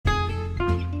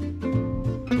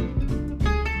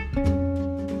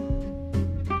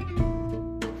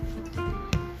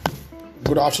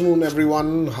Good afternoon,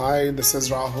 everyone. Hi, this is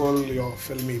Rahul, your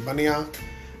filmy Bania,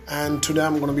 and today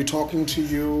I'm going to be talking to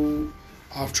you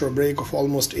after a break of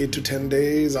almost 8 to 10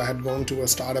 days. I had gone to a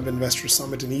startup investor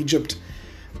summit in Egypt.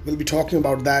 We'll be talking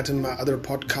about that in my other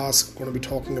podcast. I'm going to be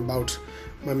talking about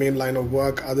my main line of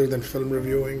work other than film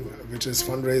reviewing, which is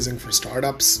fundraising for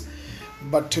startups.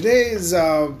 But today is,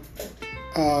 the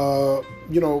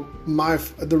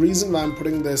reason why I'm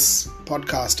putting this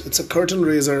podcast, it's a curtain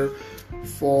raiser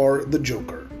for the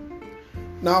Joker.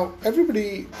 Now,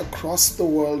 everybody across the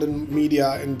world in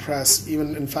media, in press,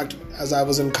 even in fact, as I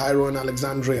was in Cairo and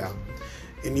Alexandria,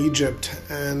 in Egypt,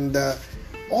 and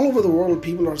all over the world,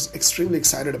 people are extremely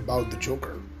excited about the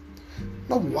Joker.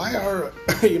 Now, why are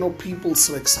people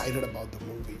so excited about the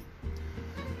movie?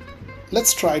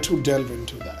 Let's try to delve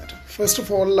into that. First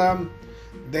of all,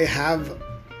 they have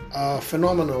a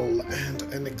phenomenal and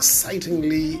an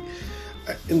excitingly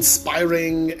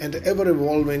inspiring and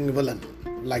ever-evolving villain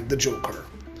like the Joker.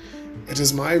 It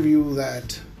is my view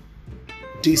that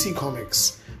DC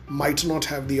Comics might not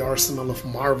have the arsenal of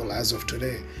Marvel as of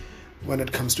today when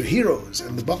it comes to heroes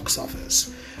and the box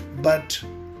office, but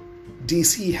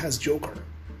DC has Joker.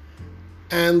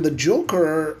 And the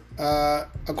Joker,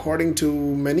 according to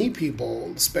many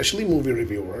people, especially movie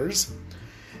reviewers,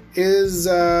 is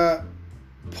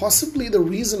possibly the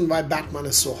reason why Batman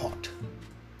is so hot.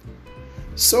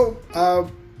 So,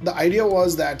 the idea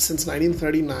was that since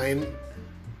 1939,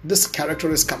 this character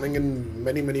is coming in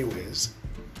many, many ways.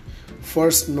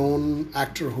 First known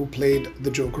actor who played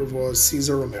the Joker was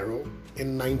Cesar Romero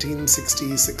in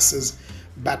 1966's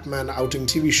Batman Outing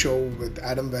TV show with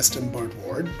Adam West and Burt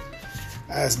Ward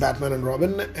as Batman and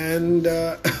Robin. And,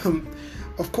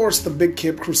 of course, the big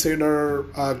Cape Crusader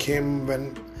came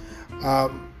when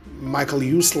Michael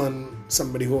Uslan,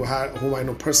 somebody who I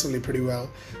know personally pretty well,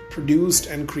 produced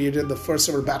and created the first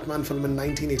ever Batman film in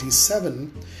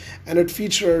 1987, and it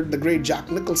featured the great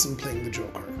Jack Nicholson playing the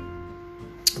Joker.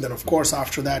 And then, of course,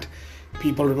 after that,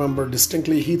 people remember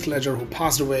distinctly Heath Ledger, who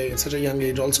passed away at such a young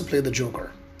age, also played the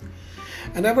Joker.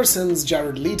 And ever since,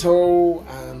 Jared Leto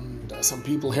and some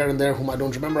people here and there whom I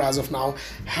don't remember as of now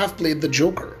have played the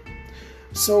Joker.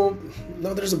 So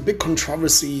now there's a big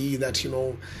controversy that,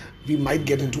 we might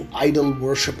get into idol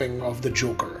worshipping of the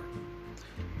Joker.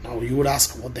 Now you would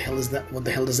ask, what the hell is that? What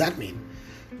the hell does that mean?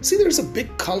 See, there's a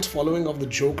big cult following of the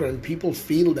Joker, and people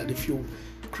feel that if you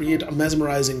create a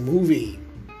mesmerizing movie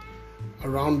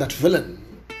around that villain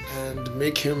and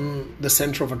make him the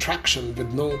center of attraction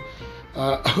with no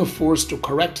force to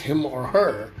correct him or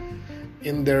her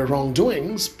in their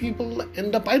wrongdoings, people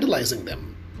end up idolizing them.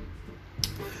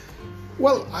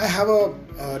 Well, I have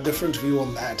a different view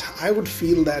on that. I would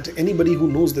feel that anybody who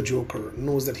knows the Joker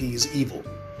knows that he is evil.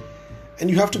 And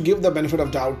you have to give the benefit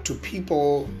of doubt to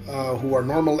people who are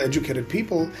normal, educated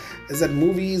people, is that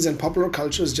movies and popular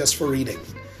culture is just for reading.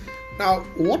 Now,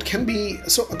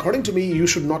 so according to me, you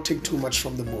should not take too much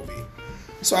from the movie.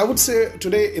 So I would say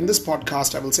today in this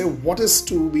podcast, I will say what is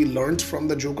to be learned from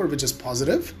the Joker, which is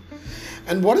positive,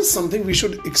 and what is something we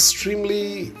should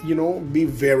extremely, be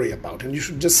wary about, and you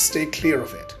should just stay clear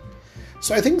of it.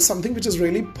 So I think something which is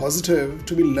really positive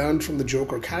to be learned from the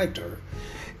Joker character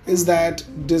is that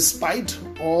despite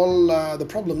all the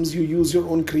problems, you use your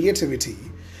own creativity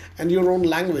and your own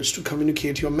language to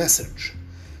communicate your message.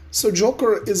 So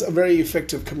Joker is a very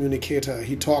effective communicator.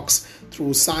 He talks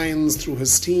through signs, through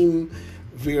his team,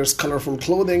 wears colorful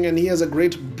clothing, and he has a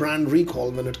great brand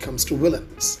recall when it comes to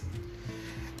villains.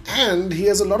 And he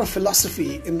has a lot of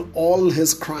philosophy in all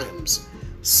his crimes.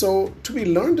 So to be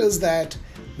learned is that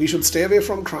we should stay away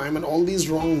from crime and all these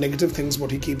wrong negative things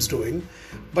what he keeps doing,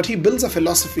 but he builds a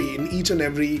philosophy in each and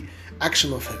every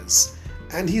action of his.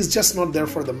 And he's just not there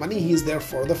for the money, he's there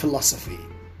for the philosophy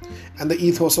and the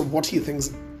ethos of what he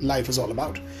thinks life is all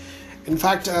about. In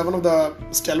fact, one of the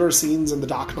stellar scenes in The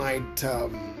Dark Knight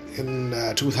in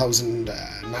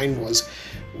 2009 was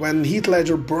when Heath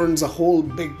Ledger burns a whole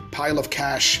big pile of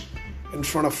cash in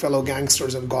front of fellow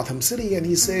gangsters in Gotham City, and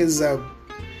he says,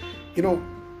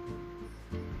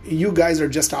 you guys are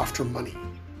just after money,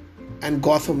 and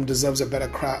Gotham deserves a better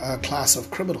class of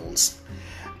criminals,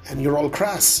 and you're all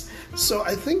crass. So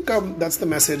I think that's the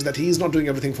message, that he's not doing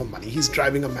everything for money, he's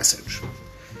driving a message.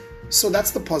 So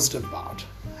that's the positive part.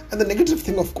 And the negative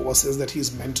thing, of course, is that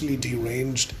he's mentally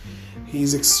deranged,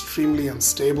 he's extremely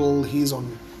unstable, he's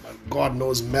on God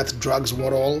knows meth, drugs,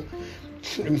 what all.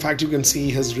 In fact, you can see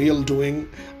his real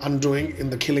undoing in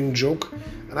The Killing Joke.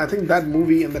 And I think that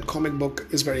movie and that comic book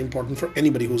is very important for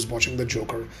anybody who's watching The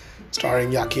Joker,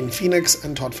 starring Joaquin Phoenix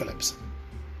and Todd Phillips.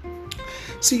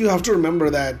 See, you have to remember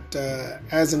that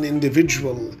as an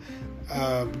individual,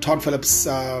 Todd Phillips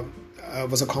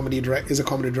is a comedy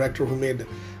director who made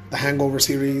the Hangover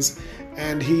series,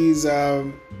 and he's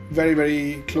very,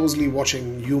 very closely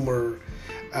watching humor,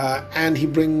 and he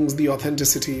brings the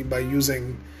authenticity by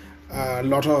using a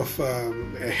lot of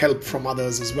help from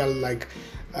others as well. Like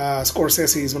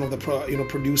Scorsese is one of the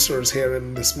producers here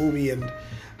in this movie, and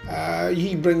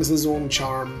he brings his own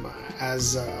charm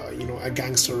as a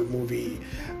gangster movie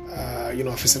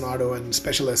aficionado and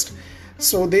specialist.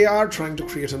 So they are trying to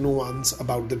create a nuance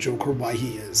about the Joker, why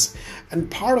he is. And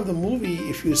part of the movie,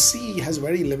 if you see, has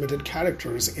very limited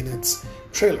characters in its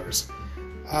trailers.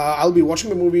 I'll be watching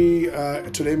the movie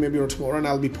today, maybe, or tomorrow, and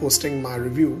I'll be posting my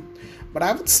review. But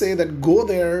I would say that go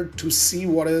there to see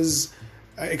what is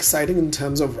exciting in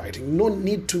terms of writing. No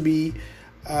need to be,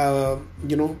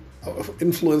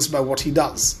 influenced by what he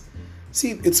does.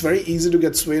 See, it's very easy to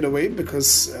get swayed away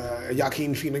because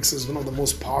Joaquin Phoenix is one of the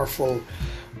most powerful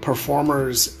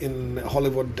performers in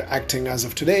Hollywood acting as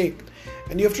of today.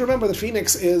 And you have to remember that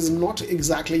Phoenix is not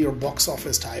exactly your box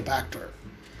office type actor.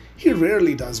 He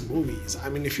rarely does movies. I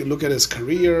mean, if you look at his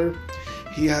career,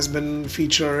 he has been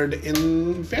featured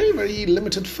in very, very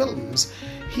limited films.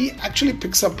 He actually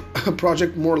picks up a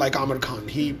project more like Amir Khan.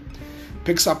 He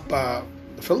picks up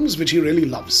films which he really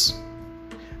loves.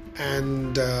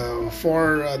 And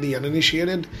for the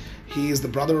uninitiated, he is the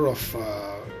brother of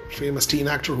famous teen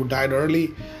actor who died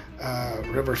early,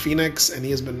 River Phoenix, and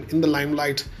he has been in the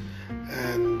limelight.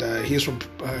 And he's from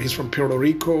Puerto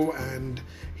Rico, and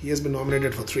he has been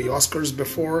nominated for 3 Oscars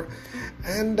before.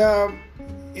 And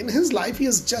in his life, he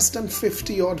has just done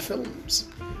 50-odd films.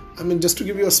 I mean, just to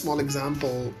give you a small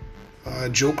example,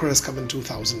 Joker has come in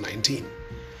 2019.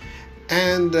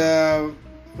 And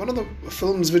one of the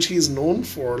films which he is known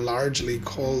for largely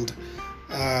called,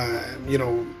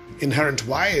 Inherent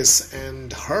Vice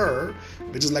and Her,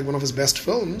 which is like one of his best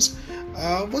films,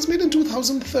 was made in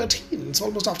 2013. It's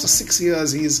almost after 6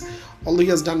 years. Although he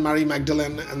has done Mary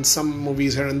Magdalene and some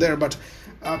movies here and there, but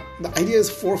the idea is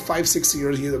 4, 5, 6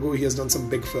 years ago he has done some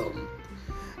big film.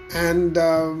 And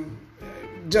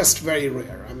just very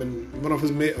rare. I mean, one of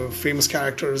his famous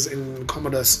characters in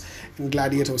Commodus in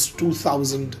Gladiator was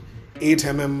 2008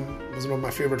 mm was one of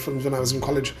my favorite films when I was in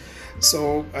college.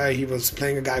 So he was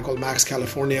playing a guy called Max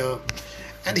California,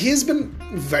 and he's been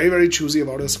very, very choosy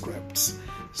about his scripts.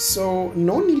 So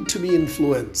no need to be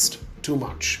influenced too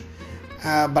much.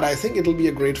 But I think it'll be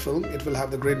a great film. It will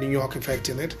have the great New York effect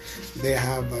in it. They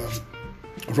have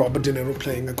Robert De Niro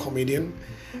playing a comedian,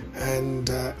 and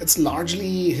it's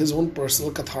largely his own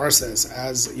personal catharsis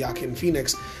as Joaquin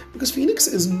Phoenix, because Phoenix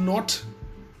is not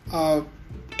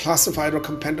classified or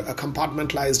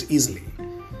compartmentalized easily.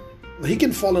 He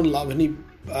can fall in love, and he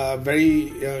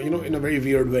in a very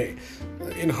weird way.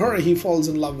 In Her, he falls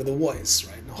in love with a voice,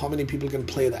 right? How many people can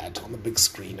play that on the big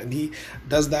screen? And he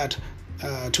does that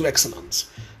to excellence.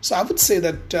 So I would say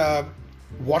that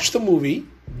watch the movie,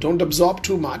 don't absorb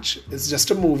too much. It's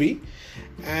just a movie,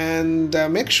 and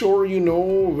make sure you know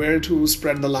where to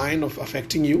spread the line of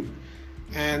affecting you.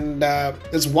 And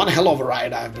it's one hell of a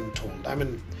ride, I've been told. I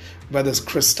mean, whether it's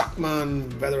Chris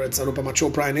Stuckman, whether it's Anupama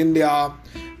Chopra in India,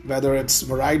 whether it's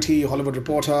Variety, Hollywood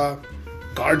Reporter,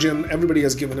 Guardian, everybody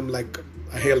has given him like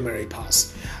a Hail Mary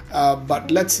pass.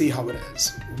 But let's see how it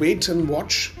is. Wait and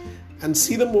watch and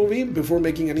see the movie before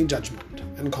making any judgment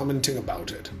and commenting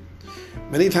about it.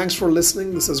 Many thanks for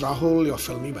listening. This is Rahul, your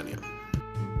Filmy Banya.